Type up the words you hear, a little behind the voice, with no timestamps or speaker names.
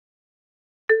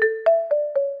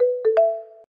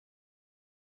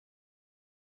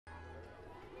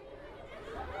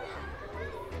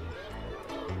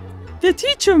The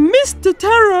teacher, Mr.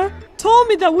 Terror, told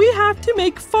me that we have to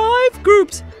make 5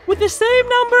 groups with the same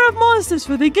number of monsters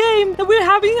for the game that we're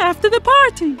having after the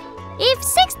party. If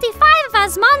 65 of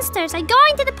us monsters are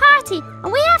going to the party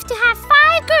and we have to have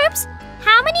 5 groups,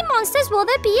 how many monsters will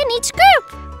there be in each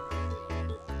group?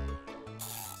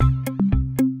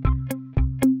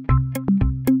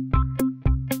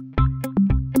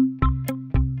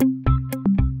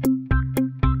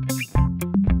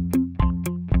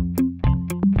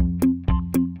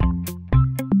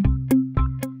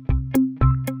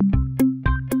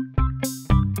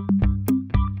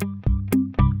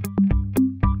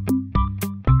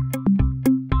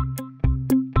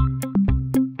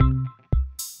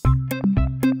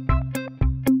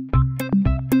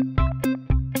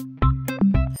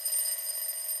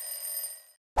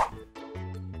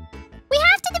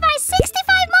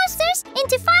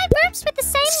 Into 5 groups with the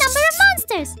same number of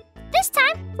monsters. This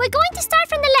time, we're going to start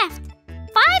from the left.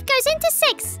 5 goes into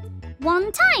 6.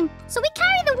 1 time, so we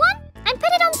carry the 1 and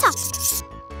put it on top.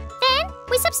 Then,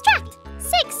 we subtract.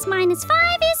 6 minus 5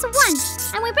 is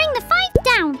 1, and we bring the 5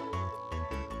 down.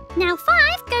 Now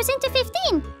 5 goes into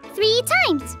 15, 3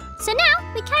 times. So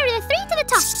now, we carry the 3 to the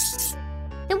top.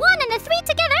 The 1 and the 3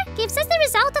 together gives us the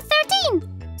result of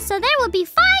 13. So there will be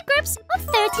 5 groups of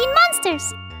 13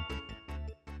 monsters.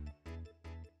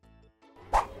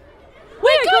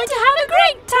 We're going to have a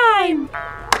great time!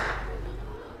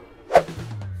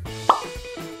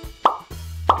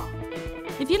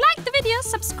 If you liked the video,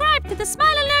 subscribe to the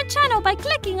Smile Alert channel by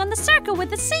clicking on the circle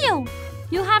with the seal.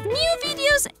 You'll have new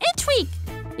videos each week.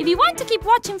 If you want to keep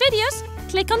watching videos,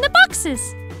 click on the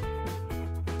boxes.